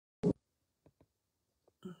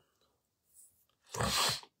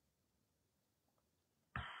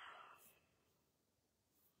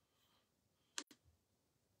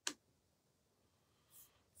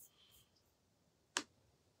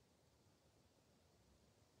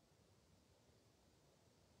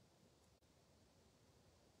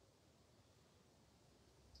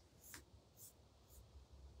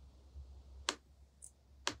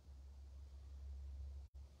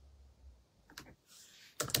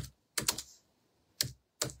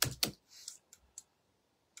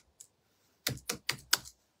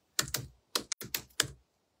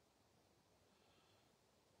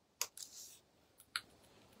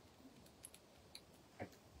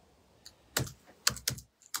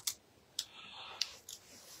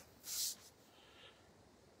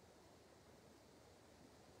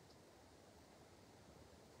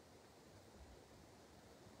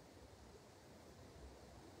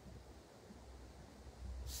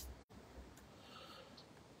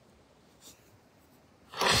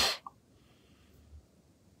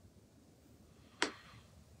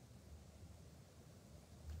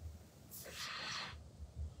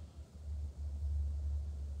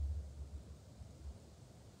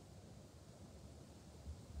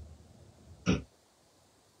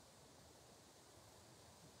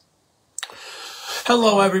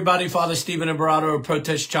Hello, everybody. Father Stephen Imbarrato of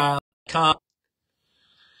ProtestChild.com,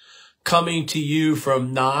 coming to you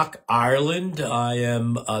from Knock, Ireland.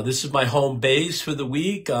 This is my home base for the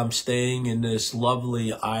week. I'm staying in this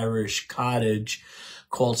lovely Irish cottage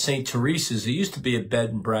called St. Teresa's. It used to be a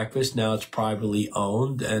bed and breakfast. Now it's privately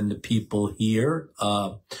owned, and the people here,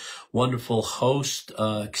 wonderful host,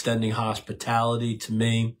 extending hospitality to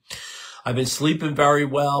me. I've been sleeping very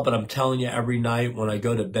well, but I'm telling you, every night when I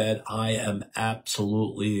go to bed, I am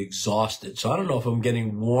absolutely exhausted. So I don't know if I'm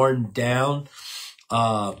getting worn down,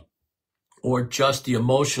 or just the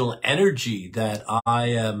emotional energy that I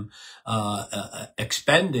am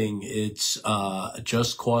expending. It's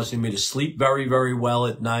just causing me to sleep very, very well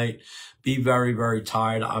at night, be very, very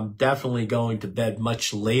tired. I'm definitely going to bed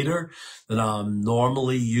much later than I'm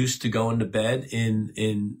normally used to going to bed in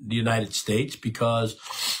the United States, because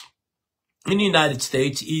in the United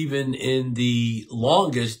States, even in the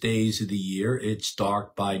longest days of the year, it's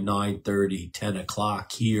dark by 9:30, 10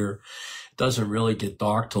 o'clock. Here, it doesn't really get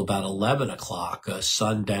dark till about 11 o'clock.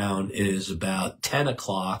 Sundown is about 10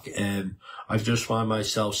 o'clock, and I just find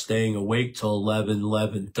myself staying awake till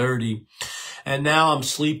 11:30. And now I'm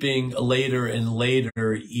sleeping later and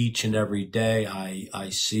later each and every day. I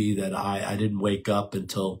see that I didn't wake up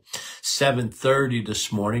until 7:30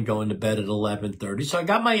 this morning, going to bed at 11:30. So I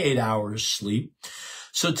got my 8 hours sleep.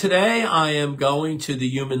 So today I am going to the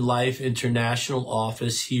Human Life International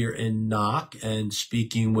office here in Knock and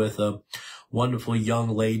speaking with a wonderful young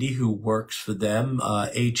lady who works for them,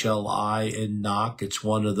 HLI in Knock. It's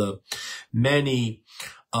one of the many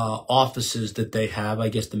offices that they have. I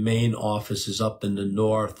guess the main office is up in the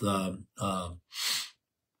north,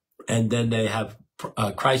 and then they have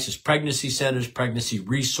crisis pregnancy centers. Pregnancy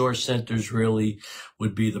resource centers really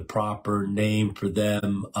would be the proper name for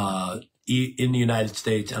them in the United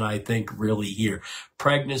States, and I think really here,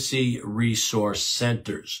 pregnancy resource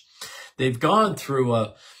centers. They've gone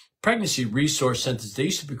through pregnancy resource centers. They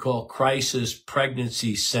used to be called crisis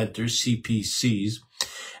pregnancy centers, CPCs.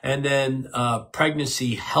 And then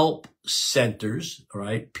pregnancy help centers,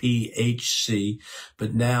 right, PHC,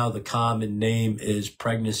 but now the common name is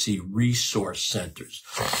pregnancy resource centers.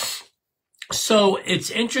 So it's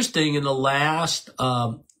interesting, in the last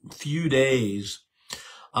few days,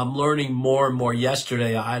 I'm learning more and more.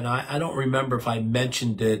 Yesterday, I don't remember if I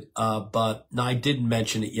mentioned it, but no, I didn't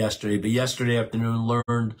mention it yesterday, but yesterday afternoon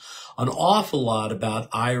learned an awful lot about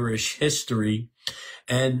Irish history,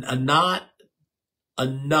 and not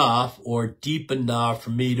enough or deep enough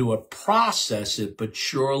for me to process it, but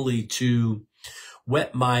surely to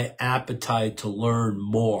whet my appetite to learn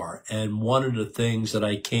more. And one of the things that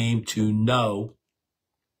I came to know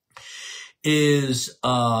is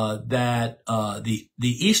that the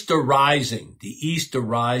Easter Rising, the Easter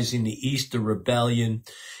Rebellion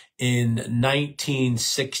in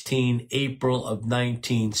 1916, April of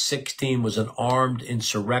 1916, was an armed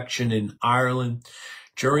insurrection in Ireland.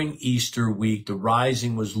 During Easter week, the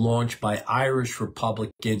rising was launched by Irish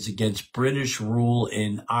Republicans against British rule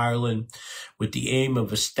in Ireland, with the aim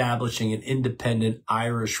of establishing an independent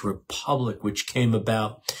Irish Republic, which came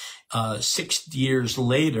about 6 years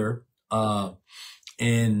later,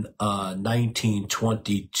 in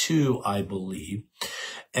 1922, I believe.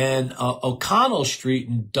 And O'Connell Street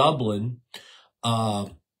in Dublin,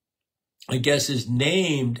 I guess, is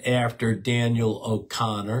named after Daniel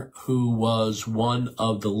O'Connor, who was one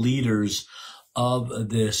of the leaders of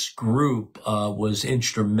this group, was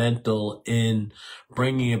instrumental in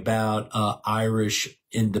bringing about Irish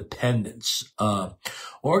independence.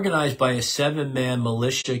 Organized by a 7-man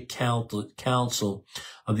militia council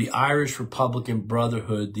of the Irish Republican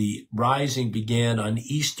Brotherhood, the rising began on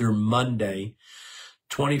Easter Monday,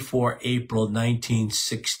 24 April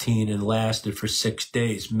 1916, and lasted for 6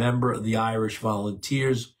 days. Member of the Irish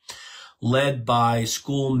Volunteers, led by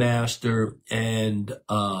schoolmaster and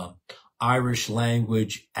Irish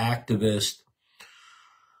language activist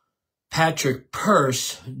Patrick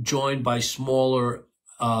Pearse, joined by smaller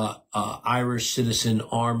Irish citizen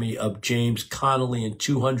army of James Connolly and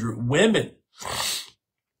 200 women,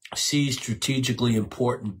 seized strategically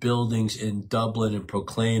important buildings in Dublin and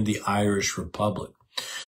proclaimed the Irish Republic.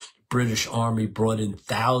 British Army brought in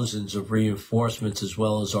thousands of reinforcements, as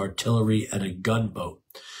well as artillery and a gunboat.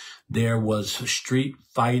 There was street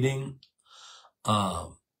fighting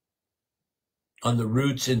on the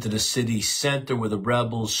routes into the city center, where the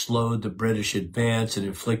rebels slowed the British advance and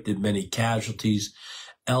inflicted many casualties.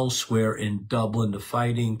 Elsewhere in Dublin, the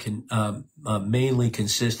fighting mainly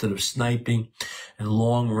consisted of sniping and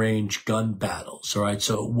long-range gun battles. All right,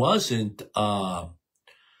 so it wasn't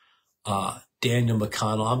Daniel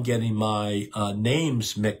McConnell. I'm getting my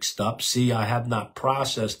names mixed up. See, I have not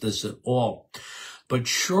processed this at all. But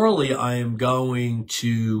surely I am going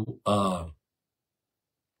to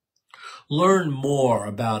learn more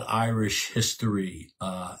about Irish history,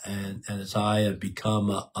 and as I have become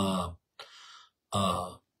an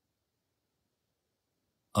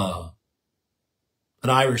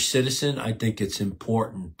Irish citizen, I think it's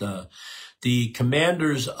important. The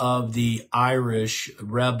commanders of the Irish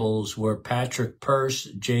rebels were Patrick Pearse,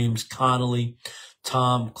 James Connolly,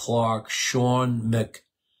 Tom Clark, Sean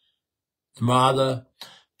McDermott,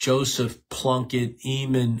 Joseph Plunkett,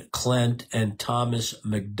 Eamon Clent, and Thomas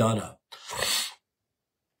McDonough.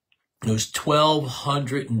 There was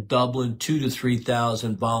 1,200 in Dublin, 2,000 to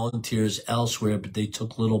 3,000 volunteers elsewhere, but they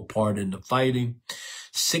took little part in the fighting.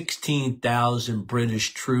 16,000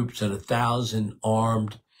 British troops and 1,000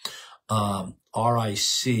 armed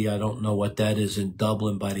RIC, I don't know what that is, in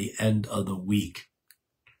Dublin by the end of the week.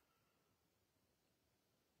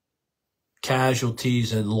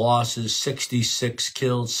 Casualties and losses: 66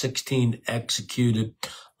 killed, 16 executed,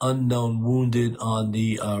 unknown wounded on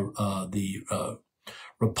the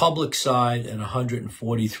Republic side, and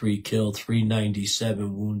 143 killed,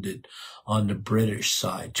 397 wounded on the British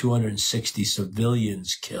side, 260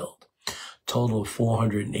 civilians killed, total of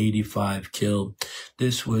 485 killed.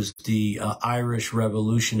 This was the Irish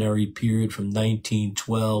Revolutionary period from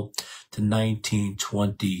 1912 to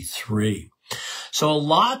 1923. So a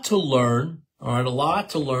lot to learn, all right, a lot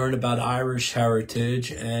to learn about Irish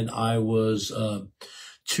heritage. And I was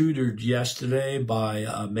tutored yesterday by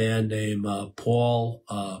a man named Paul,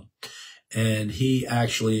 and he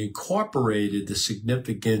actually incorporated the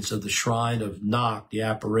significance of the Shrine of Knock, the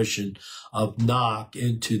apparition of Knock,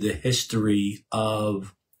 into the history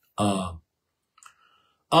of Ireland.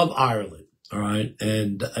 All right.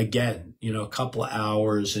 And again, you know, a couple of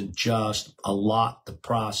hours and just a lot to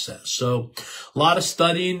process. So a lot of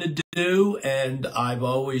studying to do. And I've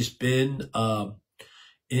always been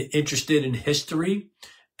interested in history.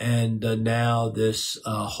 And now this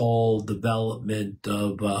whole development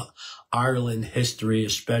of Ireland history,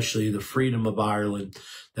 especially the freedom of Ireland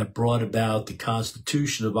that brought about the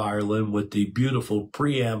Constitution of Ireland with the beautiful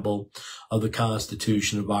preamble of the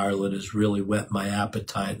Constitution of Ireland, has really whet my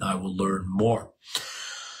appetite, and I will learn more.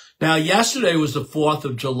 Now, yesterday was the 4th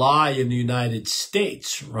of July in the United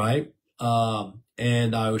States, right?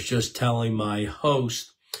 And I was just telling my host,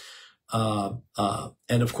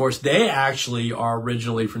 and of course, they actually are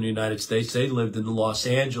originally from the United States. They lived in the Los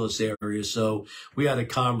Angeles area. So we had a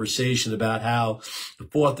conversation about how the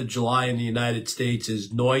 4th of July in the United States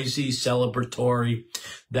is noisy, celebratory,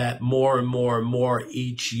 that more and more and more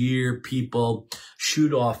each year people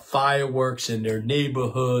shoot off fireworks in their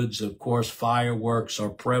neighborhoods. Of course, fireworks are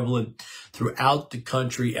prevalent throughout the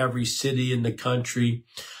country, every city in the country.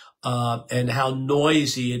 And how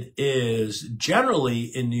noisy it is generally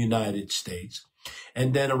in the United States.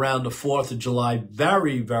 And then around the 4th of July,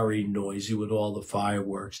 very, very noisy with all the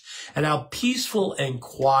fireworks. And how peaceful and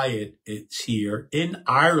quiet it's here in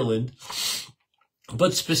Ireland,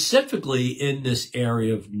 but specifically in this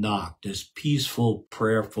area of Knock, this peaceful,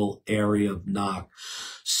 prayerful area of Knock.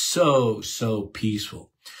 So, so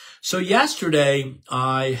peaceful. So yesterday,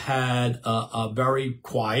 I had a very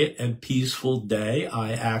quiet and peaceful day.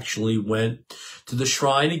 I actually went to the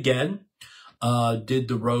shrine again, did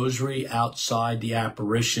the rosary outside the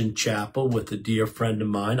apparition chapel with a dear friend of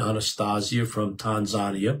mine, Anastasia from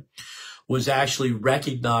Tanzania, was actually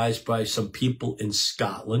recognized by some people in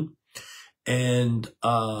Scotland, and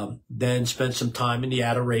then spent some time in the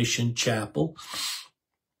adoration chapel.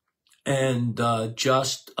 And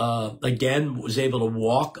again, was able to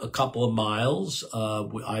walk a couple of miles.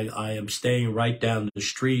 I am staying right down the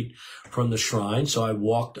street from the shrine. So I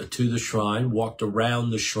walked to the shrine, walked around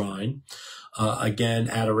the shrine. Again,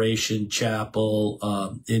 adoration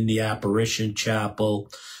chapel, in the apparition chapel,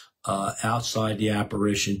 outside the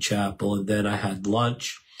apparition chapel. And then I had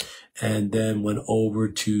lunch, and then went over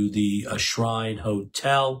to the Shrine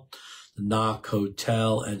Hotel, the Knock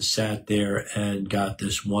Hotel, and sat there and got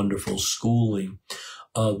this wonderful schooling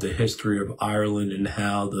of the history of Ireland and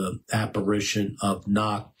how the apparition of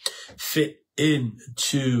Knock fit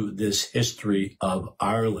into this history of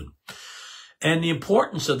Ireland. And the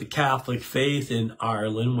importance of the Catholic faith in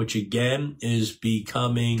Ireland, which again is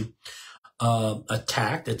becoming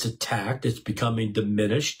attacked. It's becoming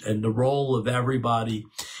diminished. And the role of everybody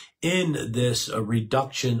in this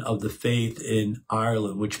reduction of the faith in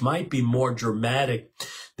Ireland, which might be more dramatic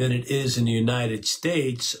than it is in the United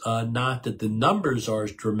States. Not that the numbers are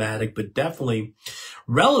as dramatic, but definitely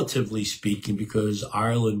relatively speaking, because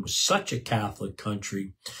Ireland was such a Catholic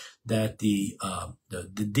country that the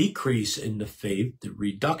decrease in the faith, the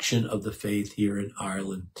reduction of the faith here in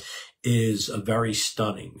Ireland is very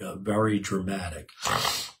stunning, very dramatic.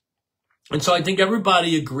 And so I think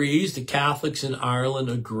everybody agrees, the Catholics in Ireland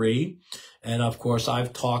agree. And of course,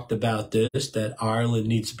 I've talked about this, that Ireland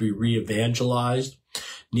needs to be re-evangelized,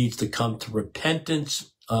 needs to come to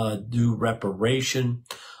repentance, do reparation,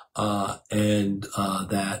 and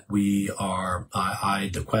that we are,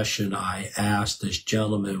 the question I asked this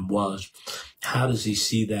gentleman was, how does he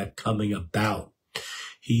see that coming about?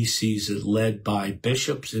 He sees it led by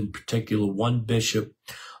bishops, in particular one bishop.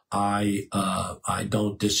 I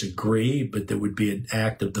don't disagree, but there would be an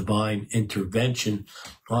act of divine intervention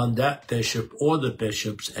on that bishop or the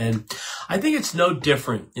bishops. And I think it's no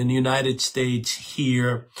different in the United States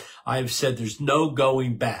here. I've said there's no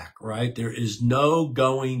going back, right? There is no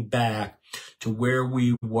going back to where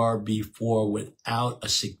we were before without a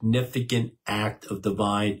significant act of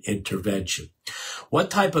divine intervention. What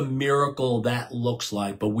type of miracle that looks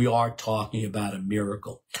like, but we are talking about a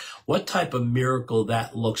miracle. What type of miracle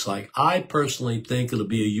that looks like? I personally think it'll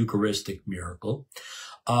be a Eucharistic miracle.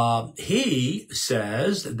 He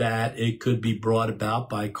says that it could be brought about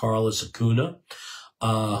by Carlos Acuna,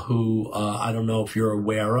 who I don't know if you're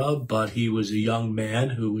aware of, but he was a young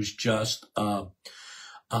man who was just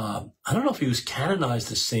I don't know if he was canonized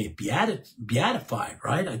as saint, beatified,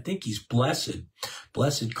 right? I think he's blessed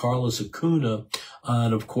Carlos Acuna.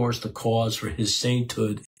 And of course, the cause for his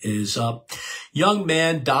sainthood is up. Young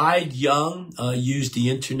man, died young, used the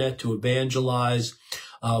internet to evangelize,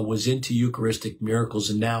 was into Eucharistic miracles,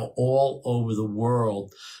 and now all over the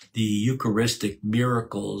world, the Eucharistic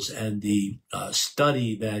miracles and the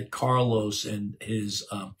study that Carlos and his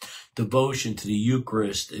devotion to the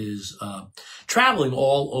Eucharist is traveling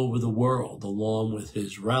all over the world, along with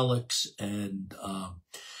his relics. And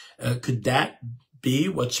could that be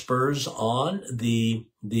what spurs on the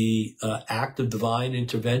act of divine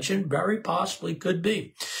intervention? Very possibly could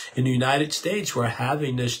be. In the United States, we're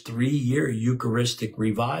having this 3-year Eucharistic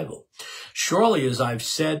revival. Surely, as I've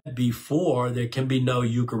said before, there can be no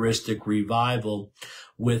Eucharistic revival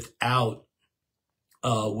without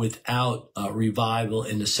revival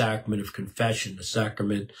in the sacrament of confession, the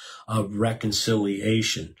sacrament of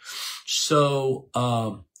reconciliation. So,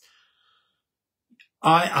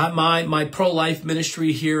 my pro-life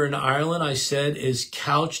ministry here in Ireland, I said, is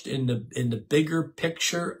couched in the bigger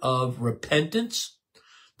picture of repentance,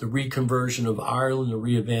 the reconversion of Ireland, the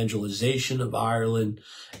re-evangelization of Ireland.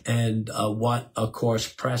 And what, of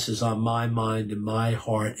course, presses on my mind and my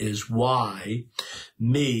heart is why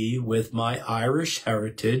me, with my Irish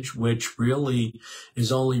heritage, which really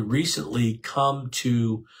is only recently come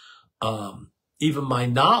to even my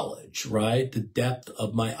knowledge, right? The depth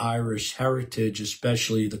of my Irish heritage,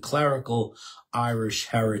 especially the clerical Irish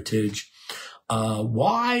heritage.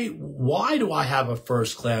 Why do I have a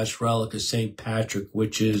first-class relic of St. Patrick,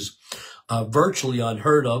 which is virtually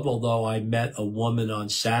unheard of, although I met a woman on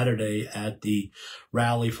Saturday at the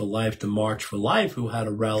Rally for Life, the March for Life, who had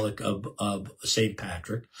a relic of St.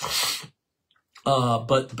 Patrick.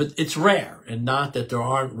 But it's rare, and not that there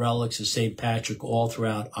aren't relics of St. Patrick all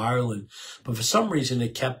throughout Ireland, but for some reason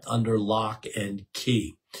it kept under lock and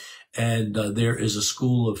key. And there is a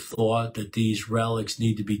school of thought that these relics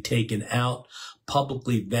need to be taken out,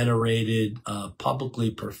 publicly venerated, publicly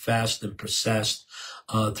professed and processed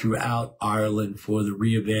throughout Ireland for the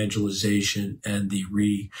re-evangelization and the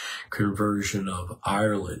reconversion of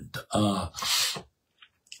Ireland. A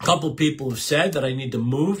couple people have said that I need to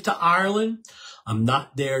move to Ireland. I'm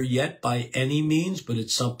not there yet by any means, but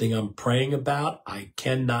it's something I'm praying about. I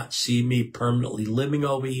cannot see me permanently living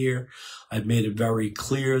over here. I've made it very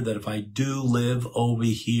clear that if I do live over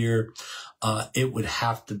here, it would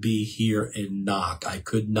have to be here in Knock. I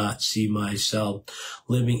could not see myself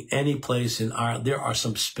living any place in Ireland. There are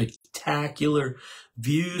some spectacular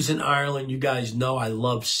views in Ireland. You guys know I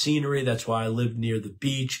love scenery. That's why I live near the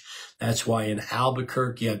beach. That's why in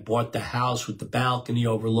Albuquerque, I bought the house with the balcony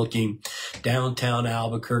overlooking downtown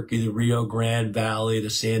Albuquerque, the Rio Grande Valley, the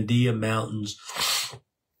Sandia Mountains.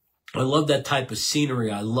 I love that type of scenery.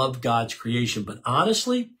 I love God's creation. But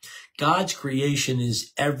honestly, God's creation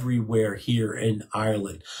is everywhere here in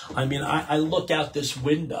Ireland. I mean, I look out this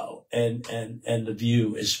window and the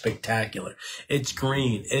view is spectacular. It's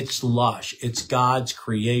green. It's lush. It's God's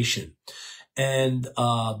creation. And,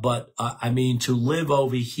 I mean, to live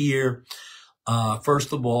over here,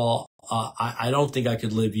 first of all, I don't think I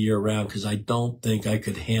could live year round because I don't think I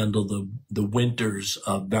could handle the winters,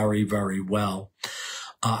 very, very well.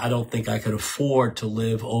 I don't think I could afford to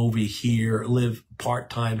live over here, live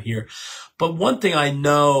part-time here. But one thing I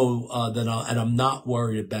know and I'm not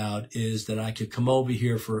worried about is that I could come over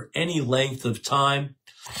here for any length of time.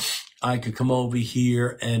 I could come over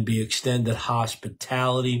here and be extended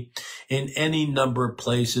hospitality in any number of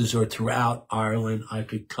places or throughout Ireland. I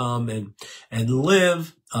could come and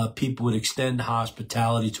live. People would extend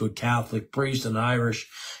hospitality to a Catholic priest, an Irish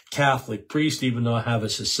Catholic priest, even though I have a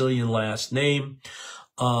Sicilian last name.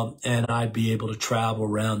 And I'd be able to travel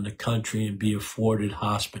around the country and be afforded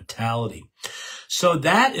hospitality. So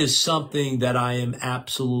that is something that I am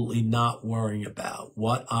absolutely not worrying about.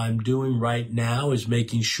 What I'm doing right now is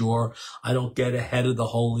making sure I don't get ahead of the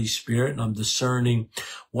Holy Spirit, and I'm discerning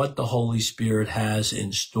what the Holy Spirit has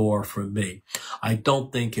in store for me. I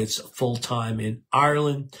don't think it's full-time in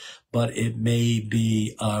Ireland, but it may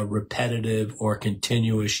be repetitive or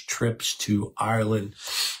continuous trips to Ireland.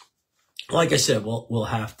 Like I said, we'll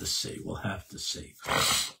have to see. We'll have to see.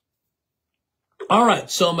 All right.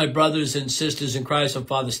 So my brothers and sisters in Christ, I'm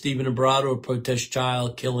Father Stephen Imbarrato of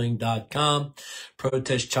protestchildkilling.com,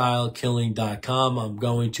 protestchildkilling.com. I'm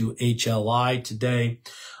going to HLI today,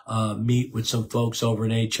 meet with some folks over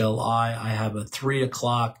in HLI. I have a 3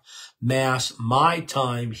 o'clock mass, my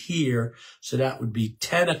time here. So that would be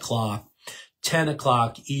 10 o'clock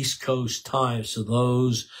East Coast time. So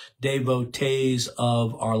those devotees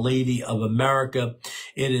of Our Lady of America,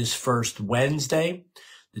 it is First Wednesday,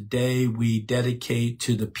 the day we dedicate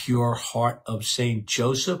to the pure heart of Saint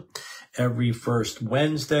Joseph every first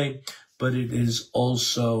Wednesday. But it is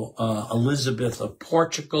also Elizabeth of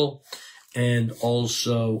Portugal and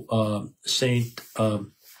also Saint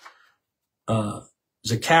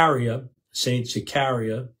Zachariah,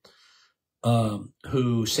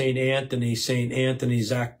 who Saint Anthony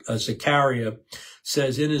Zachariah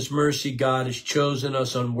says, in his mercy, God has chosen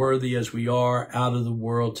us unworthy as we are out of the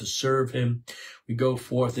world to serve him. We go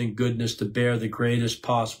forth in goodness to bear the greatest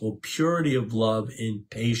possible purity of love in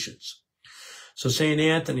patience. So Saint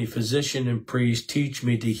Anthony, physician and priest, teach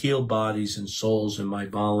me to heal bodies and souls in my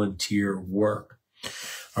volunteer work.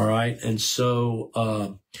 All right. And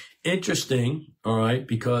so, interesting, all right,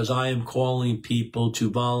 because I am calling people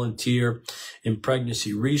to volunteer in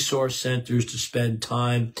pregnancy resource centers, to spend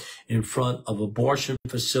time in front of abortion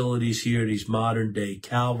facilities here, these modern day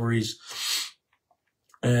Calvaries.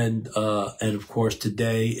 And of course,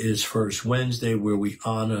 today is First Wednesday, where we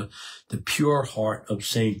honor the pure heart of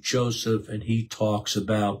Saint Joseph. And he talks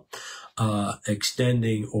about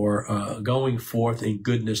extending or going forth in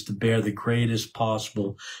goodness to bear the greatest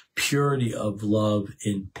possible purity of love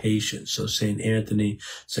in patience. So Saint Anthony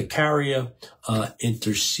Zachariah,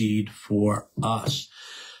 intercede for us.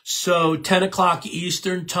 So 10 o'clock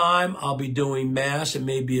Eastern time, I'll be doing mass. It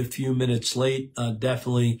may be a few minutes late.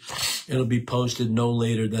 Definitely it'll be posted no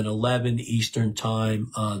later than 11 Eastern time,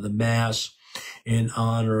 the mass in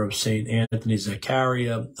honor of Saint Anthony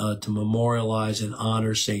Zachariah, to memorialize and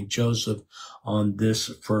honor Saint Joseph on this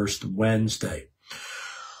first Wednesday.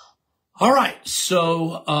 All right.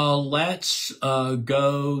 So, let's,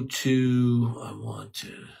 go to, I want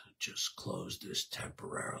to just close this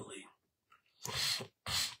temporarily.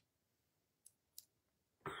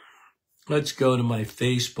 Let's go to my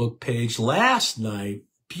Facebook page. Last night,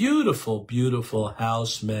 beautiful, beautiful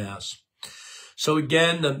house mass. So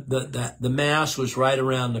again, the mass was right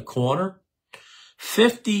around the corner.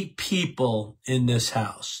 50 people in this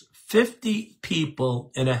house. 50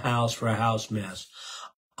 people in a house for a house mass.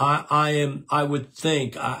 I would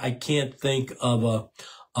think, I can't think of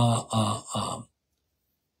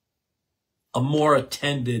a more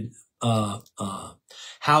attended,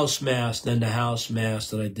 house mass than the house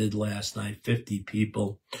mass that I did last night. 50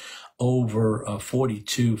 people, over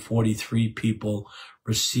 42, 43 people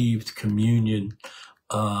received communion.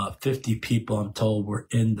 50 people, I'm told, were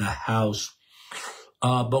in the house.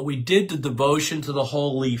 But we did the devotion to the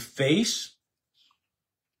Holy Face,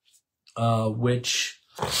 which,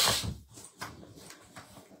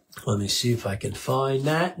 let me see if I can find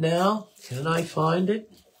that now. Can I find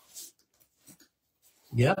it?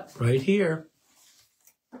 Yep, right here.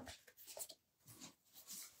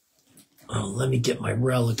 Oh, let me get my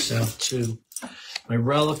relics out too. My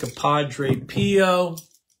relic of Padre Pio.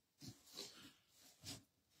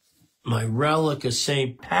 My relic of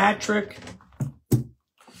St. Patrick.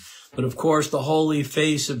 But of course, the Holy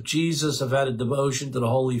Face of Jesus. I've had a devotion to the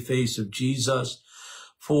Holy Face of Jesus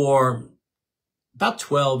for about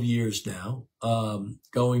 12 years now,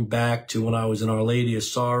 going back to when I was in Our Lady of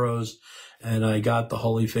Sorrows, and I got the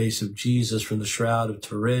Holy Face of Jesus from the Shroud of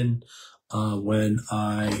Turin, when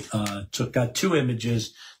I got two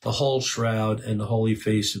images, the whole shroud and the Holy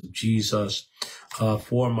Face of Jesus.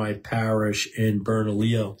 for my parish in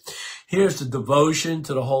Bernalillo. Here's the devotion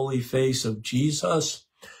to the Holy Face of Jesus.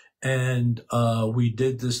 And we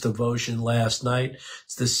did this devotion last night.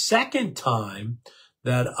 It's the second time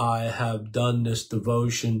that I have done this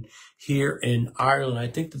devotion here in Ireland. I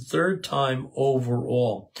think the third time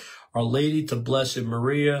overall. Our Lady to Blessed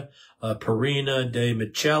Maria, Perina de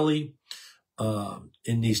Micheli,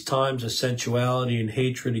 in these times of sensuality and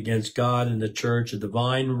hatred against God and the church, a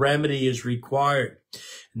divine remedy is required.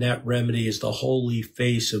 And that remedy is the Holy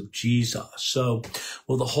Face of Jesus. So,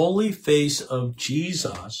 will the Holy Face of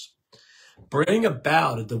Jesus bring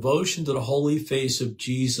about a devotion to the Holy Face of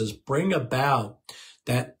Jesus, bring about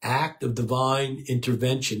that act of divine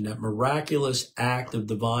intervention, that miraculous act of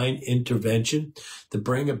divine intervention to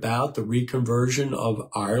bring about the reconversion of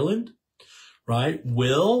Ireland, right?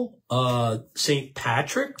 Will St.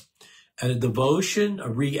 Patrick and a devotion, a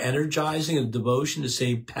re-energizing of devotion to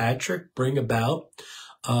St. Patrick bring about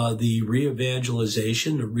the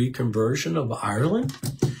re-evangelization, the reconversion of Ireland?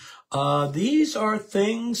 These are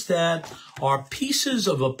things that are pieces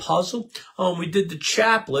of a puzzle. We did the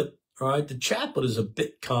chaplet, right? The chaplet is a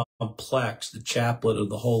bit complex, the chaplet of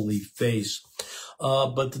the Holy Face.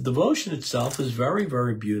 But the devotion itself is very,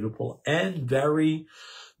 very beautiful and very,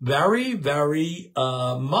 very, very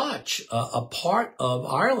much a part of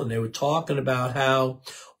Ireland. They were talking about how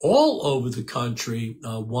all over the country,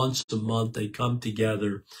 once a month, they come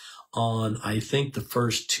together on, I think, the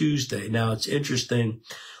first Tuesday. Now, it's interesting.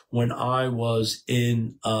 When I was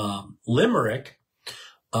in Limerick,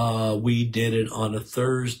 we did it on a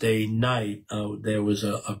Thursday night. There was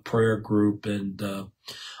a prayer group, and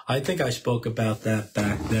I think I spoke about that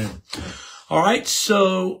back then. All right,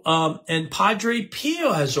 so and Padre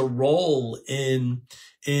Pio has a role in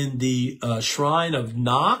the Shrine of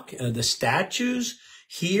Knock, the statues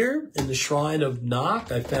here in the Shrine of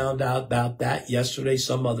Knock. I found out about that yesterday.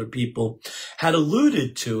 Some other people had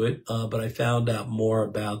alluded to it, but I found out more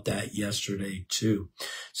about that yesterday too.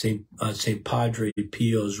 Saint Padre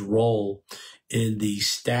Pio's role in the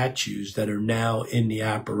statues that are now in the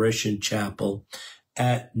Apparition Chapel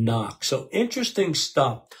at Knock. So interesting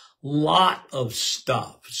stuff. Lot of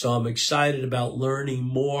stuff. So I'm excited about learning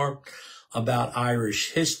more about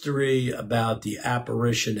Irish history, about the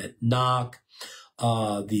apparition at Knock,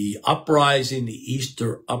 the uprising, the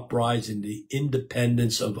Easter uprising, the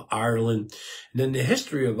independence of Ireland, and then the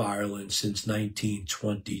history of Ireland since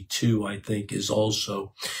 1922, I think, is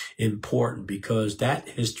also important because that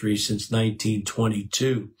history since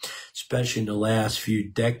 1922, especially in the last few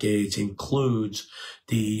decades, includes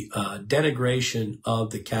the denigration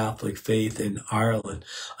of the Catholic faith in Ireland,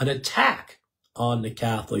 an attack on the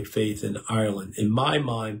Catholic faith in Ireland. In my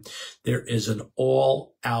mind, there is an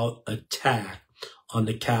all-out attack on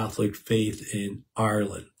the Catholic faith in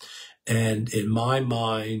Ireland. And in my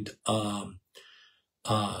mind, the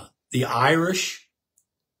Irish,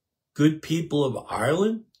 good people of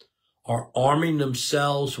Ireland, are arming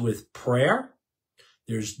themselves with prayer.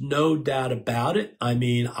 There's no doubt about it. I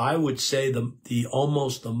mean, I would say the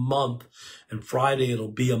almost a month, and Friday it'll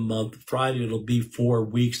be a month. Friday it'll be 4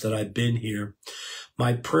 weeks that I've been here.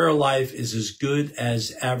 My prayer life is as good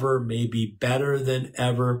as ever, maybe better than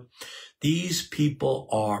ever. These people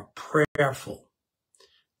are prayerful,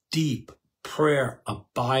 deep prayer,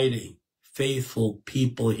 abiding, faithful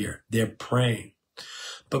people here. They're praying.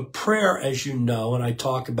 But prayer, as you know, and I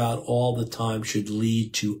talk about all the time, should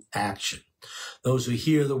lead to action. Those who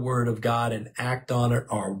hear the word of God and act on it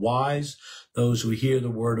are wise. Those who hear the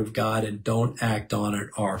word of God and don't act on it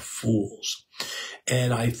are fools.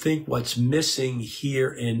 And I think what's missing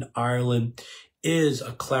here in Ireland is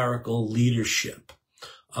a clerical leadership.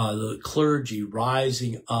 The clergy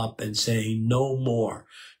rising up and saying no more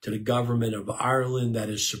to the government of Ireland that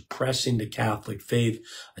is suppressing the Catholic faith,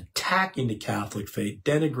 attacking the Catholic faith,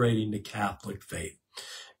 denigrating the Catholic faith.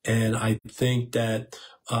 And I think that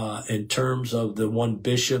in terms of the one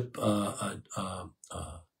bishop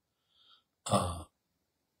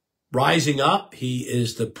rising up, he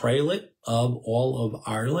is the prelate of all of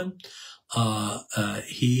Ireland.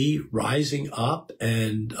 He rising up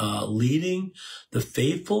and leading the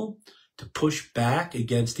faithful to push back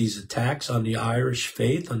against these attacks on the Irish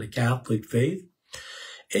faith, on the Catholic faith.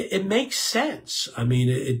 It makes sense. I mean,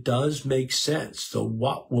 it does make sense. So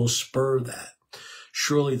what will spur that?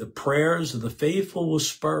 Surely the prayers of the faithful will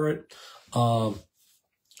spur it.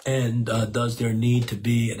 And does there need to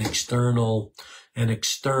be an external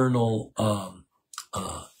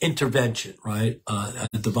intervention, right? A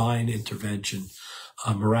divine intervention,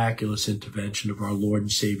 a miraculous intervention of our Lord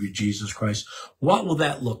and Savior Jesus Christ. What will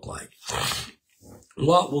that look like?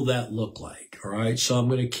 What will that look like? All right. So I'm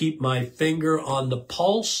going to keep my finger on the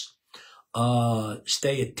pulse.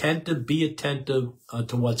 Stay attentive, be attentive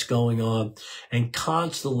to what's going on, and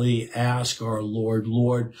constantly ask our Lord,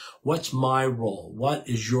 Lord, what's my role? What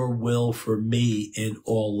is your will for me in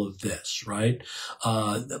all of this, right?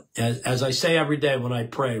 As I say every day when I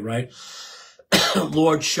pray, right?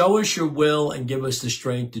 Lord, show us your will and give us the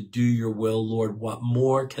strength to do your will, Lord. What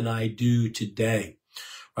more can I do today?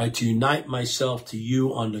 Right, to unite myself to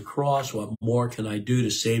you on the cross. What more can I do to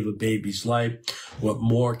save a baby's life? What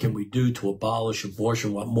more can we do to abolish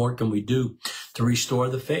abortion? What more can we do to restore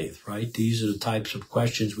the faith, right? These are the types of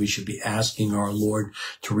questions we should be asking our Lord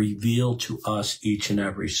to reveal to us each and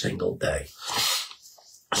every single day.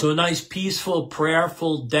 So a nice, peaceful,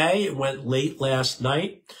 prayerful day. It went late last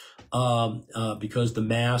night because the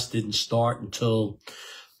Mass didn't start until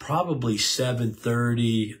probably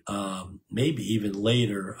 7:30, maybe even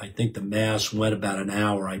later. I think the Mass went about an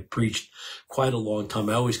hour. I preached quite a long time.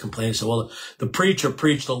 I always complain and say, well, the preacher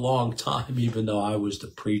preached a long time, even though I was the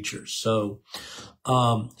preacher. So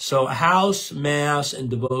house, Mass, and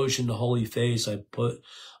devotion to Holy Face. I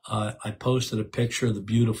posted a picture of the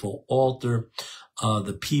beautiful altar.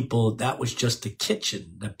 The people, that was just the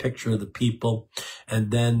kitchen, the picture of the people,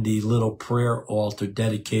 and then the little prayer altar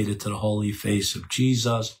dedicated to the Holy Face of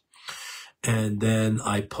Jesus. And then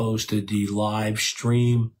I posted the live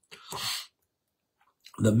stream,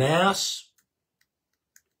 the Mass.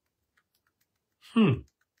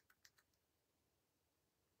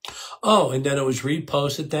 Oh, and then it was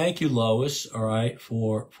reposted. Thank you, Lois, all right,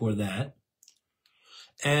 for that.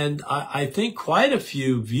 And I think quite a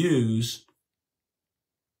few views.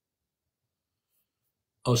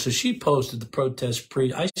 Oh, so she posted the protest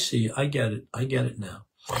I see. I get it. I get it now.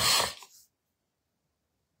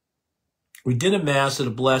 We did a Mass of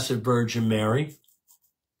the Blessed Virgin Mary.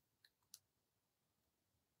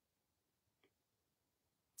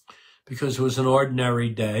 Because it was an ordinary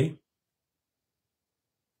day.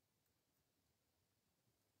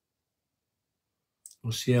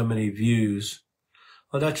 We'll see how many views.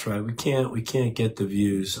 Oh, that's right. We can't get the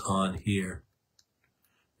views on here.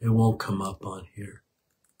 It won't come up on here.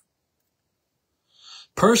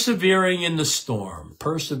 Persevering in the storm.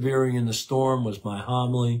 Persevering in the storm was my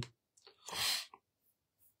homily.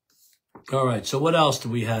 All right, so what else do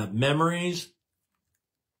we have? Memories.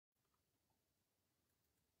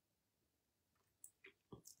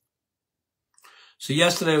 So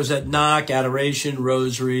yesterday I was at Knock, Adoration,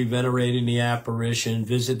 Rosary, venerating the apparition,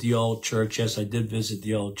 visit the old church. Yes, I did visit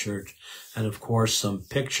the old church. And of course, some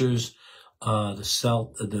pictures,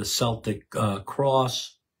 the Celtic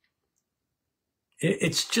cross.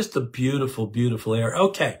 It's just a beautiful, beautiful area.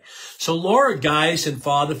 Okay, so Laura Geis and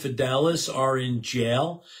Father Fidelis are in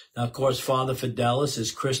jail. Now, of course, Father Fidelis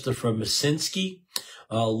is Christopher Masinski,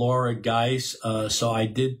 Laura Geis. So I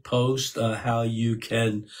did post how you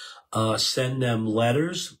can send them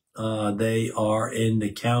letters. They are in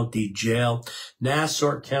the county jail,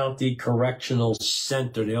 Nassau County Correctional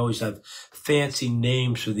Center. They always have fancy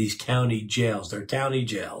names for these county jails. They're county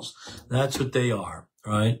jails. That's what they are,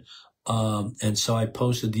 right? And so I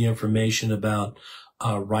posted the information about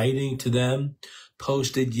writing to them.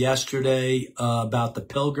 Posted yesterday about the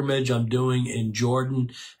pilgrimage I'm doing in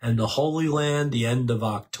Jordan and the Holy Land, the end of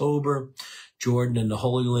October. Jordan and the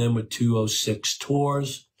Holy Land with 206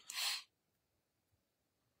 tours.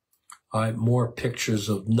 All right, more pictures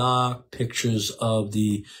of Knock, pictures of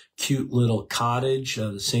the cute little cottage,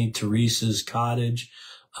 the St. Teresa's cottage,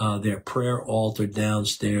 their prayer altar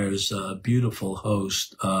downstairs, beautiful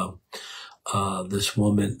host, this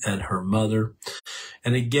woman and her mother.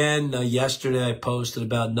 And again, yesterday I posted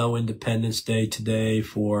about no Independence Day today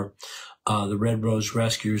for the Red Rose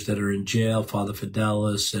Rescuers that are in jail, Father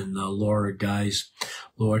Fidelis and Laura Geis.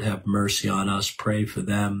 Lord, have mercy on us. Pray for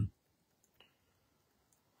them.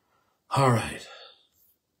 All right.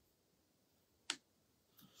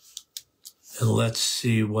 And let's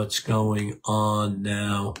see what's going on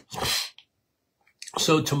now.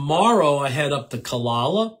 So tomorrow I head up to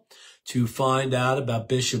Kalala to find out about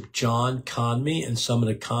Bishop John Conmee and some of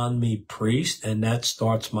the Conmee priests, and that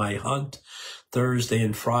starts my hunt. Thursday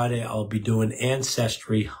and Friday, I'll be doing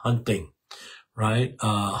ancestry hunting, right?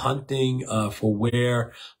 Hunting for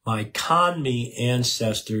where my Conmee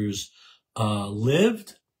ancestors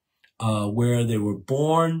lived, where they were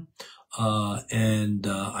born. And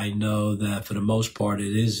I know that for the most part,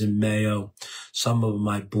 it is in Mayo. Some of them,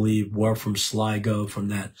 I believe, were from Sligo, from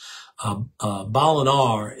that.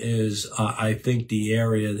 Balinar is, I think, the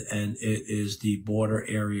area, and it is the border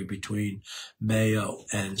area between Mayo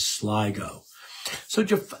and Sligo. So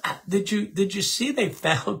did you see they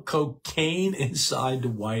found cocaine inside the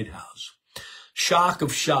White House? shock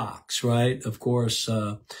of shocks, right? Of course.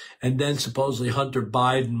 And then supposedly Hunter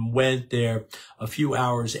Biden went there a few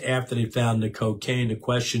hours after they found the cocaine. The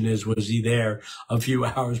question is, was he there a few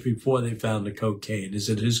hours before they found the cocaine? Is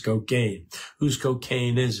it his cocaine? Whose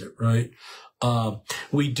cocaine is it, right?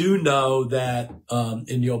 We do know that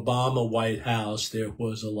in the Obama White House, there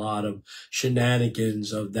was a lot of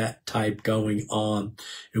shenanigans of that type going on.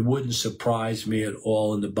 It wouldn't surprise me at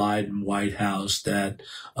all in the Biden White House that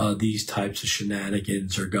these types of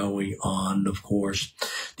shenanigans are going on, of course.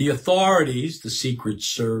 The authorities, the Secret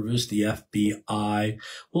Service, the FBI,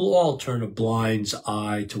 will all turn a blind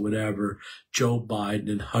eye to whatever Joe Biden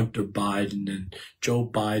and Hunter Biden and Joe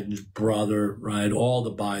Biden's brother, right? All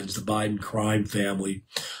the Bidens, the Biden crime family,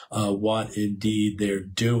 what indeed they're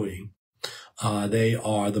doing. They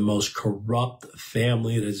are the most corrupt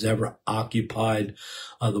family that has ever occupied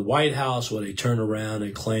the White House, where they turn around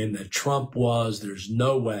and claim that Trump was. There's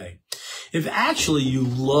no way. If actually you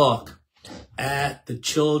look at the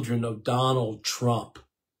children of Donald Trump,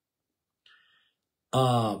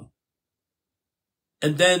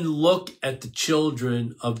 and then look at the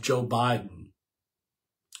children of Joe Biden.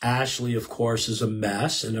 Ashley, of course, is a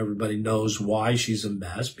mess, and everybody knows why she's a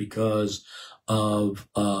mess, because of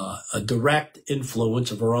a direct influence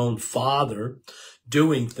of her own father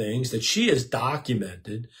doing things that she has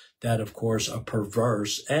documented that, of course, are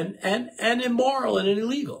perverse and immoral and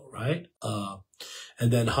illegal, right? And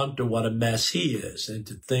then Hunter, what a mess he is. And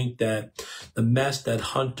to think that the mess that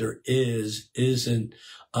Hunter isn't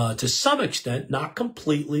to some extent, not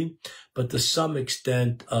completely, but to some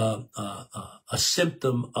extent, a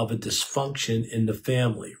symptom of a dysfunction in the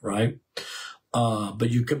family, right? But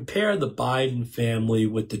you compare the Biden family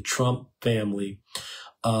with the Trump family.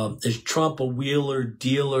 Is Trump a wheeler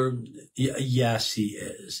dealer? Yes, he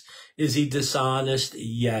is. Is he dishonest?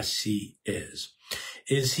 Yes, he is.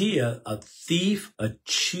 Is he a thief, a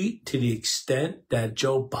cheat to the extent that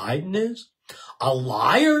Joe Biden is? A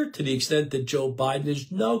liar to the extent that Joe Biden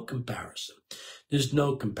is? No comparison. There's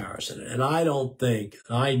no comparison. And I don't think,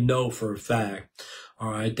 I know for a fact, all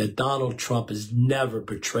right, that Donald Trump has never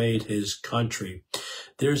betrayed his country.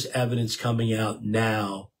 There's evidence coming out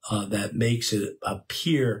now that makes it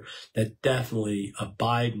appear that definitely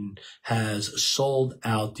Biden has sold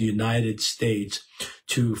out the United States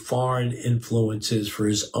to foreign influences for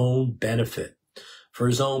his own benefit,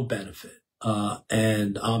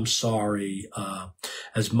 And I'm sorry,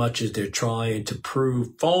 as much as they're trying to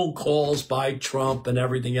prove phone calls by Trump and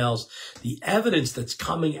everything else, the evidence that's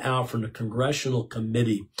coming out from the Congressional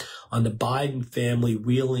Committee on the Biden family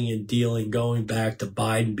wheeling and dealing, going back to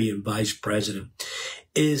Biden being vice president,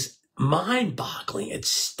 is mind-boggling. It's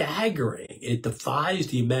staggering. It defies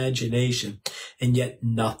the imagination, and yet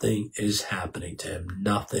nothing is happening to him.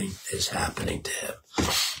 Nothing is happening to him.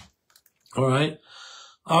 All right.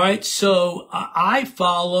 All right, so I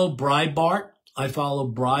follow Breitbart. I follow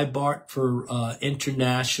Breitbart for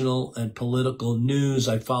international and political news.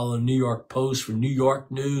 I follow New York Post for New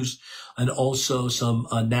York news and also some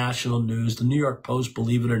national news. The New York Post,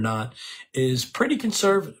 believe it or not, is pretty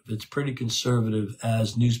conservative. It's pretty conservative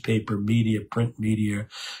as newspaper media, print media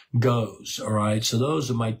goes. All right, so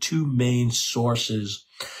those are my two main sources.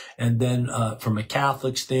 And then from a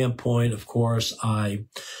Catholic standpoint, of course, I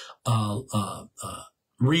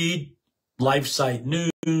read LifeSite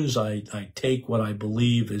News. I take what I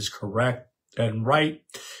believe is correct and right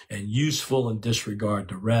and useful and disregard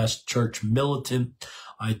the rest. Church Militant,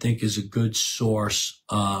 I think, is a good source.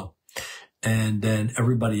 And then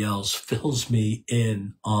everybody else fills me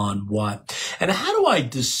in on what. And how do I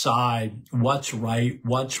decide what's right,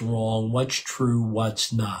 what's wrong, what's true,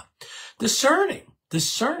 what's not? Discerning.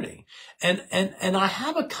 And I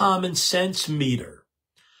have a common sense meter.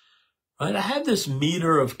 Right? I have this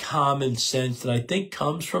meter of common sense that I think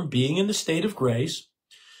comes from being in the state of grace,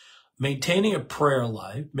 maintaining a prayer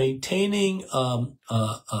life, maintaining an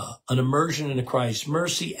immersion into Christ's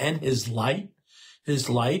mercy and his light,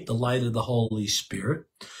 the light of the Holy Spirit.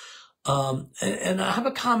 And I have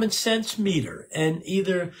a common sense meter, and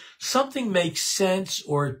either something makes sense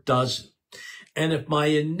or it doesn't. And if my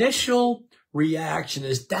initial reaction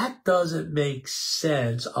is that doesn't make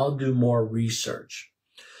sense, I'll do more research.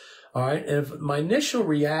 All right. And if my initial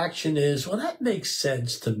reaction is, well, that makes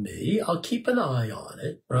sense to me, I'll keep an eye on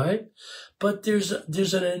it. Right. But there's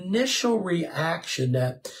an initial reaction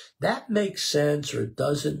that makes sense or it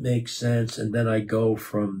doesn't make sense. And then I go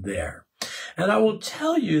from there. And I will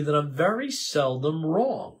tell you that I'm very seldom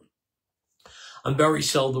wrong. I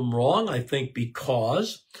think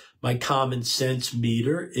because My common sense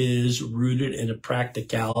meter is rooted in a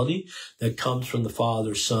practicality that comes from the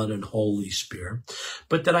Father, Son, and Holy Spirit,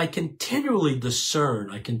 but that I continually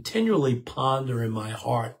discern, I continually ponder in my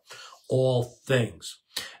heart all things.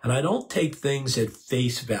 And I don't take things at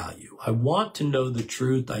face value. I want to know the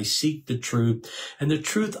truth. I seek the truth. And the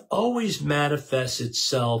truth always manifests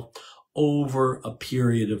itself over a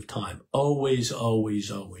period of time. Always,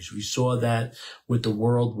 always, always. We saw that with the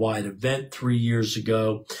worldwide event 3 years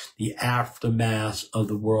ago, the aftermath of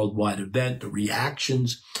the worldwide event, the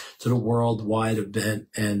reactions to the worldwide event,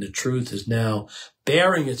 and the truth is now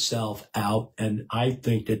bearing itself out. And I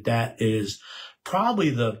think that that is probably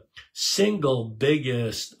the single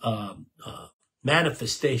biggest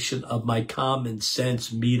manifestation of my common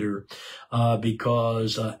sense meter,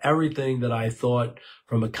 because everything that I thought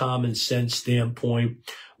from a common sense standpoint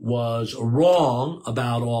was wrong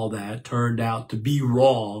about all that turned out to be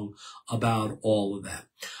wrong about all of that.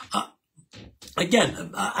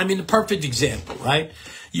 Again, I mean, the perfect example, right?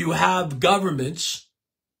 You have governments,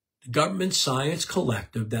 the Government Science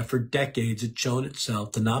Collective, that for decades had shown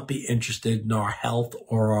itself to not be interested in our health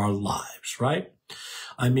or our lives, right?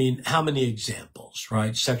 I mean, how many examples,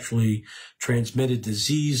 right? Sexually transmitted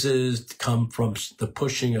diseases come from the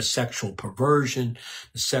pushing of sexual perversion.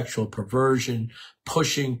 The sexual perversion,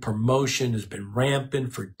 pushing, promotion has been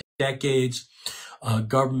rampant for decades.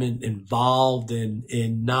 Government involved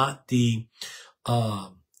in not the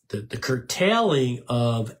curtailing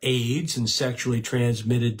of AIDS and sexually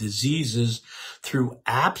transmitted diseases through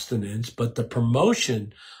abstinence, but the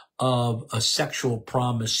promotion of a sexual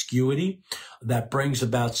promiscuity that brings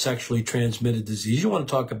about sexually transmitted disease. You want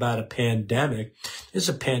to talk about a pandemic. There's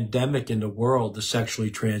a pandemic in the world of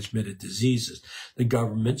sexually transmitted diseases. The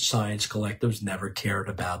Government Science Collectives never cared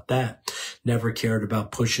about that. Never cared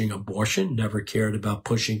about pushing abortion. Never cared about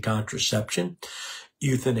pushing contraception,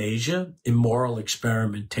 euthanasia, immoral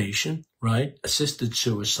experimentation, right? Assisted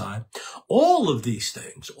suicide. All of these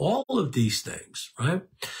things, right?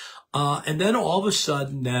 And then all of a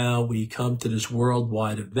sudden now we come to this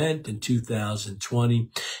worldwide event in 2020,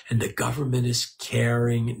 and the government is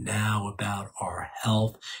caring now about our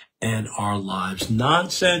health and our lives.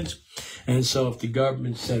 Nonsense. And so if the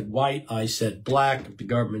government said white, I said black. If the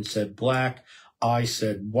government said black, I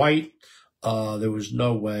said white. There was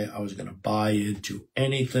no way I was going to buy into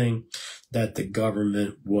anything that the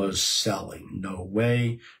government was selling. No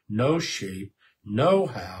way, no shape, no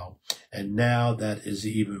how. And now that is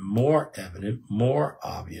even more evident, more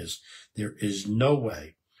obvious. There is no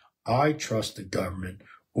way I trust the government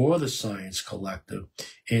or the Science Collective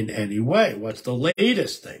in any way. What's the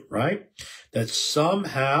latest thing, right? That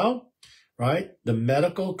somehow, right, the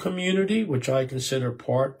medical community, which I consider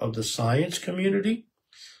part of the science community,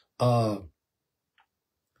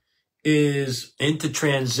 is into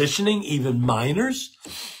transitioning even minors,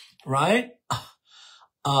 right?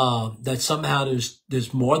 That somehow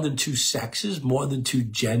there's more than two sexes, more than two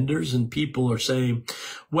genders, and people are saying,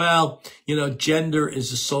 well, you know, gender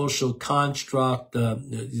is a social construct.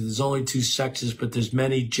 There's only two sexes, but there's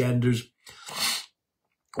many genders.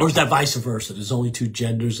 Or is that vice versa? There's only two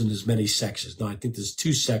genders and there's many sexes. No, I think there's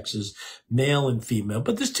two sexes, male and female,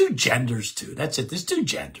 but there's two genders too. That's it. There's two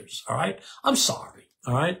genders. All right. I'm sorry.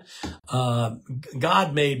 All right.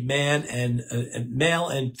 God made man and male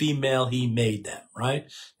and female. He made them, right?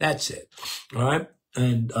 That's it. All right.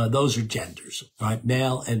 And those are genders, right?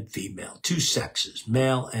 Male and female, two sexes,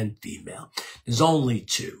 male and female. There's only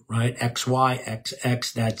two, right? XY,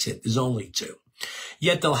 XX. That's it. There's only two.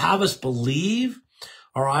 Yet they'll have us believe,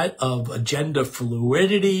 all right, of gender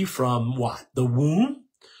fluidity from what? The womb,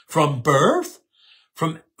 from birth,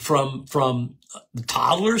 from the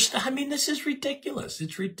toddlers. I mean, this is ridiculous.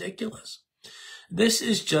 It's ridiculous. This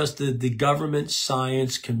is just the government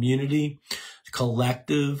science community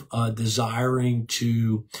collective desiring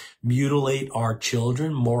to mutilate our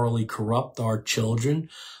children, morally corrupt our children,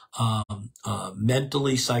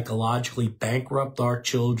 mentally, psychologically bankrupt our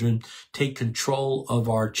children, take control of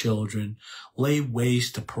our children, lay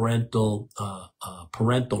waste to parental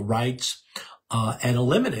rights, and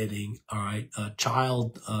eliminating, all right,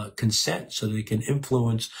 child consent so they can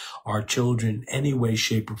influence our children in any way,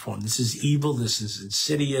 shape, or form. This is evil. This is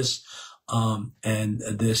insidious. And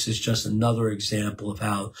this is just another example of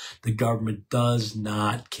how the government does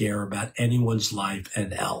not care about anyone's life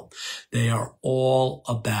and health. They are all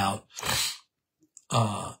about,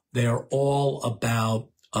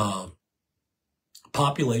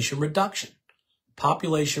 population reduction.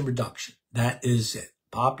 Population reduction. That is it.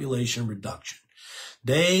 Population reduction.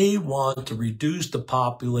 They want to reduce the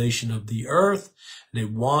population of the earth. They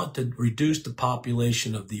want to reduce the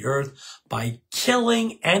population of the earth by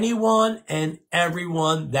killing anyone and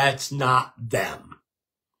everyone that's not them.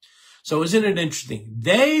 So isn't it interesting?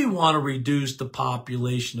 They want to reduce the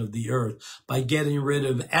population of the earth by getting rid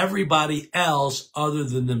of everybody else other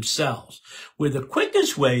than themselves. Where the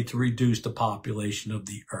quickest way to reduce the population of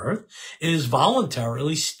the earth is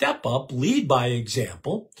voluntarily step up, lead by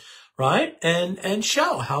example, right? And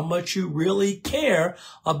show how much you really care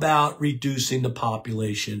about reducing the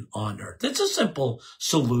population on earth. It's a simple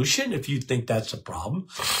solution if you think that's a problem.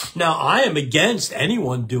 Now, I am against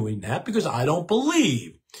anyone doing that because I don't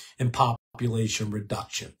believe in population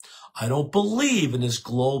reduction. I don't believe in this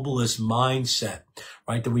globalist mindset,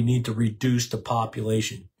 right, that we need to reduce the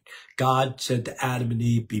population. God said to Adam and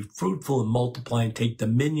Eve, be fruitful and multiply and take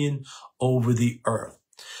dominion over the earth.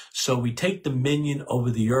 So we take dominion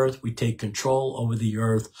over the earth. We take control over the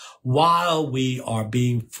earth while we are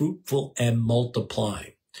being fruitful and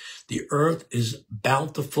multiplying. The earth is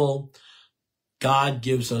bountiful. God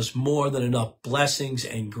gives us more than enough blessings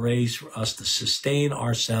and grace for us to sustain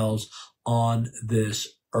ourselves on this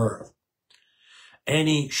earth.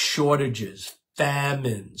 Any shortages,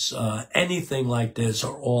 famines, anything like this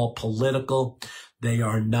are all political. They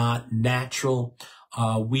are not natural.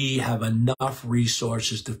 We have enough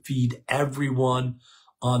resources to feed everyone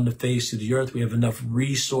on the face of the earth. We have enough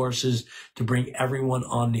resources to bring everyone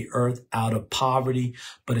on the earth out of poverty,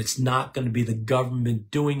 but it's not going to be the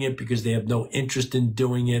government doing it because they have no interest in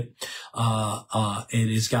doing it.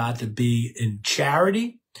 It has got to be in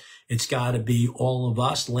charity. It's got to be all of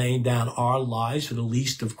us laying down our lives for the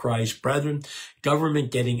least of Christ's brethren,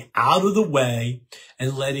 government getting out of the way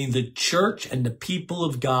and letting the church and the people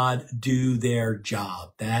of God do their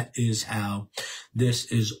job. That is how this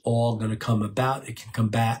is all going to come about. It can come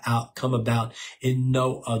about in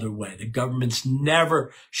no other way. The government's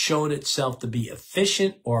never shown itself to be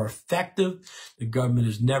efficient or effective. The government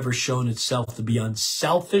has never shown itself to be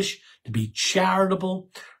unselfish, to be charitable.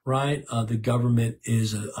 Right? The government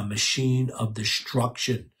is a machine of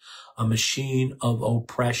destruction, a machine of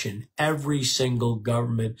oppression. Every single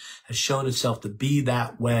government has shown itself to be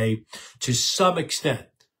that way to some extent.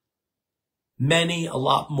 Many, a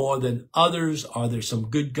lot more than others. Are there some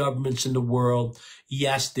good governments in the world?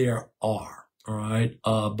 Yes, there are. All right.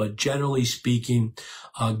 But generally speaking,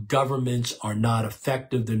 governments are not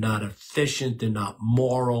effective. They're not efficient. They're not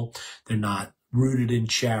moral. They're not rooted in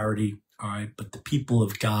charity. All right, but the people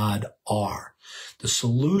of God are. The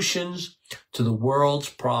solutions to the world's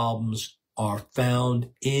problems are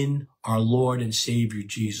found in our Lord and Savior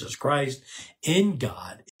Jesus Christ, in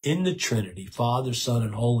God, in the Trinity, Father, Son,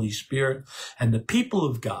 and Holy Spirit, and the people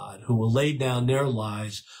of God who will lay down their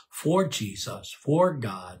lives for Jesus, for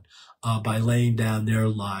God, by laying down their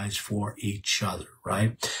lives for each other,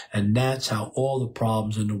 right? And that's how all the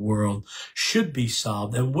problems in the world should be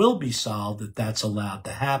solved and will be solved if that's allowed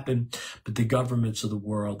to happen. But the governments of the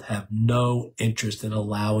world have no interest in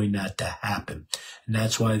allowing that to happen. And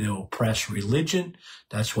that's why they'll oppress religion.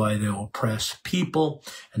 That's why they'll oppress people.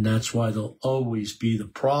 And that's why there'll always be the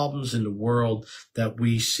problems in the world that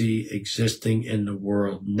we see existing in the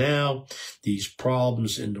world now. These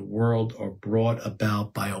problems in the world are brought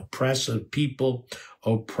about by oppressive people,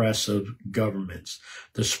 oppressive governments.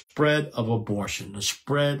 The spread of abortion, the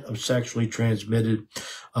spread of sexually transmitted,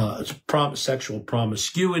 sexual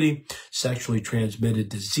promiscuity, sexually transmitted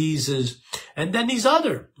diseases, and then these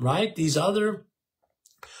other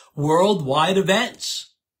worldwide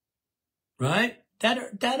events, right?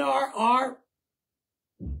 That are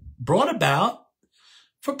brought about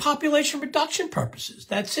for population reduction purposes.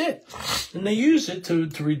 That's it. And they use it to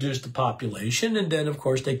reduce the population. And then, of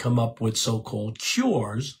course, they come up with so-called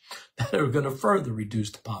cures that are going to further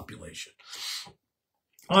reduce the population.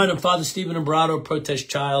 All right, I'm Father Stephen Imbarrato,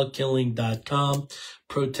 protestchildkilling.com,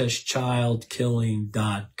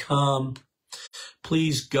 protestchildkilling.com.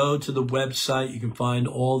 Please go to the website. You can find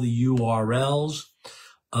all the URLs.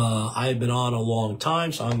 I have been on a long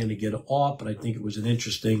time, so I'm going to get it off, but I think it was an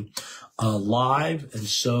interesting live. And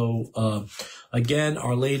so, again,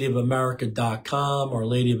 OurLadyOfAmerica.com,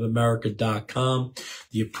 OurLadyOfAmerica.com,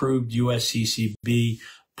 the approved USCCB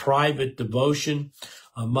private devotion.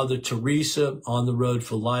 Mother Teresa, On the Road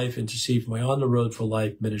for Life, intercede for my On the Road for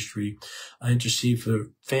Life ministry. I intercede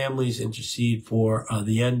for families, intercede for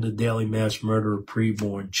the end of daily mass murder of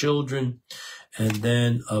preborn children. And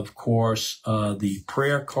then, of course, the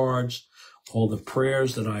prayer cards, all the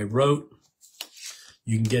prayers that I wrote.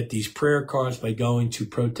 You can get these prayer cards by going to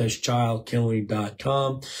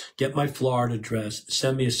protestchildkilling.com. Get my Florida address.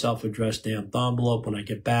 Send me a self-addressed stamped envelope. When I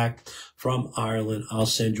get back from Ireland, I'll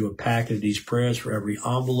send you a packet of these prayers for every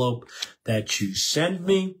envelope that you send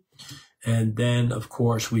me. And then, of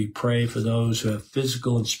course, we pray for those who have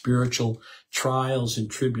physical and spiritual trials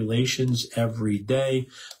and tribulations every day.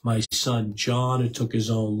 My son, John, who took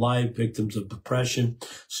his own life, victims of depression,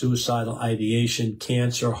 suicidal ideation,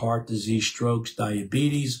 cancer, heart disease, strokes,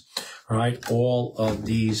 diabetes, right? All of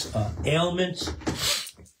these ailments,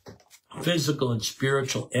 physical and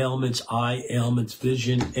spiritual ailments, eye ailments,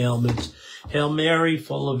 vision ailments. Hail Mary,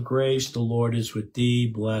 full of grace, the Lord is with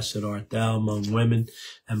thee. Blessed art thou among women,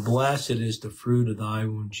 and blessed is the fruit of thy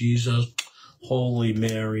womb, Jesus. Holy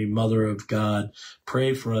Mary, Mother of God,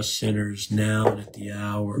 pray for us sinners now and at the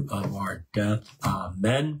hour of our death.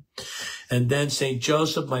 Amen. And then Saint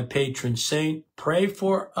Joseph, my patron saint, pray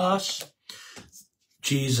for us.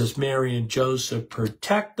 Jesus, Mary, and Joseph,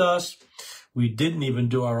 protect us. We didn't even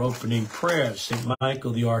do our opening prayer. Saint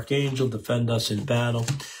Michael, the archangel, defend us in battle.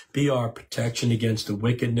 Be our protection against the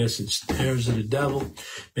wickedness and snares of the devil.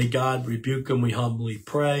 May God rebuke him, we humbly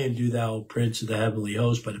pray. And do thou, O Prince of the heavenly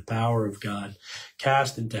host, by the power of God,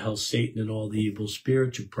 cast into hell Satan and all the evil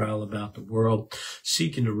spirits who prowl about the world,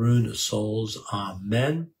 seeking to ruin the souls.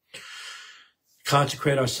 Amen.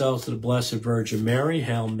 Consecrate ourselves to the Blessed Virgin Mary.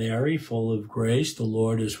 Hail Mary, full of grace, the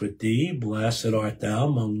Lord is with thee. Blessed art thou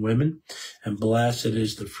among women, and blessed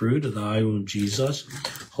is the fruit of thy womb, Jesus.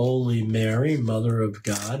 Holy Mary, Mother of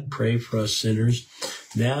God, pray for us sinners,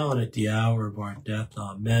 now and at the hour of our death.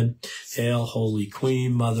 Amen. Hail, Holy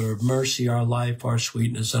Queen, Mother of mercy, our life, our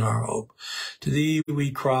sweetness, and our hope. To thee we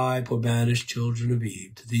cry, poor banished children of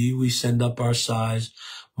Eve. To thee we send up our sighs,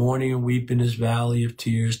 mourning and weeping in this valley of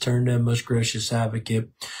tears. Turn then, most gracious advocate,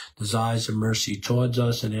 those eyes of mercy towards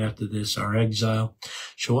us, and after this our exile,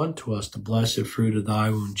 show unto us the blessed fruit of thy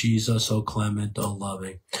womb, Jesus, O clement, O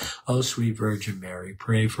loving, O sweet Virgin Mary.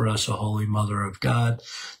 Pray for us, O Holy Mother of God,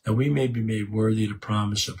 that we may be made worthy of the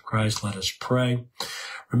promise of Christ. Let us pray.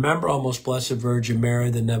 Remember, O most blessed Virgin Mary,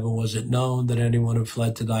 that never was it known that anyone who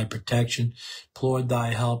fled to thy protection, implored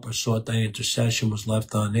thy help, or sought thy intercession was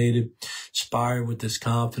left unaided. Inspired with this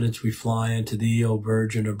confidence, we fly unto thee, O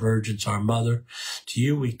Virgin of Virgins, our Mother. To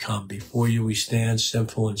you we come, before you we stand,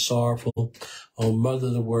 sinful and sorrowful. O Mother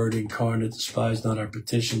of the Word incarnate, despise not our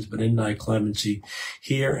petitions, but in thy clemency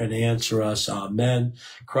hear and answer us. Amen.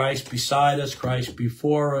 Christ beside us, Christ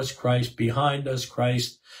before us, Christ behind us,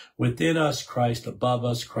 Christ within us, Christ above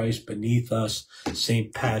us, Christ beneath us.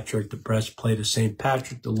 St. Patrick, the breastplate of St.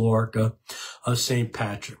 Patrick, the lorca of St.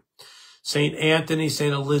 Patrick. St. Anthony,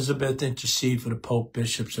 St. Elizabeth, intercede for the Pope,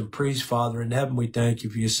 bishops, and priests. Father in heaven, we thank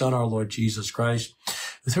you for your Son, our Lord Jesus Christ,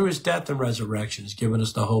 who through his death and resurrection has given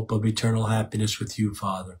us the hope of eternal happiness with you,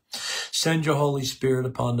 Father. Send your Holy Spirit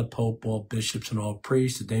upon the Pope, all bishops, and all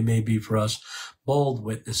priests, that they may be for us bold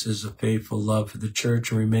witnesses of faithful love for the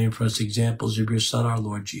Church, and remain for us examples of your Son, our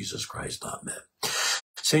Lord Jesus Christ. Amen.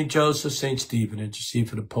 Saint Joseph, Saint Stephen, intercede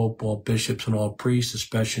for the Pope, all bishops, and all priests,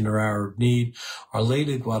 especially in their hour of need. Our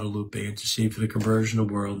Lady of Guadalupe, intercede for the conversion of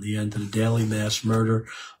the world, the end of the daily mass murder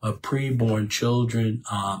of preborn children.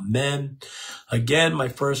 Amen. Again, my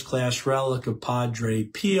first-class relic of Padre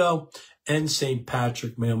Pio and St.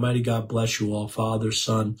 Patrick. May Almighty God bless you all, Father,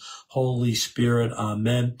 Son, Holy Spirit.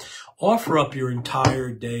 Amen. Offer up your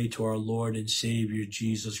entire day to our Lord and Savior,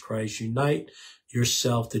 Jesus Christ. Unite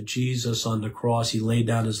yourself to Jesus on the cross. He laid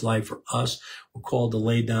down his life for us. We're called to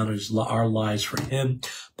lay down our lives for him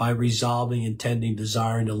by resolving, intending,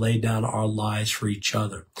 desiring to lay down our lives for each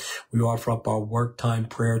other. We offer up our work time,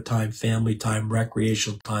 prayer time, family time,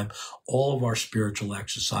 recreational time, all of our spiritual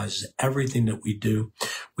exercises, everything that we do,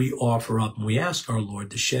 we offer up, and we ask our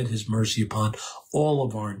Lord to shed his mercy upon all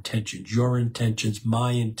of our intentions, your intentions,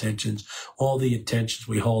 my intentions, all the intentions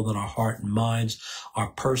we hold in our heart and minds,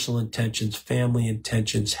 our personal intentions, family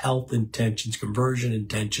intentions, health intentions, conversion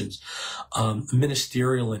intentions,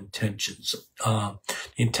 ministerial intentions, the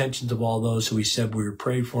intentions of all those who we said we would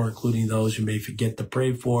pray for, including those who may forget to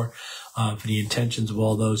pray for the intentions of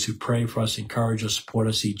all those who pray for us, encourage us, support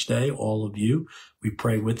us each day, all of you. We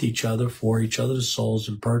pray with each other, for each other, the souls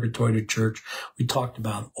in purgatory, the Church. We talked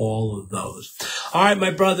about all of those. All right,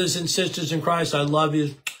 my brothers and sisters in Christ, I love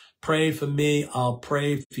you. Pray for me. I'll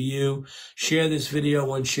pray for you. Share this video,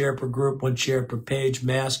 one share per group, one share per page.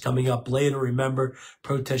 Mass coming up later. Remember,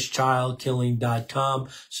 protestchildkilling.com.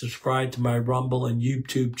 Subscribe to my Rumble and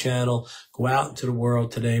YouTube channel. Go out into the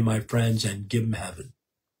world today, my friends, and give them heaven.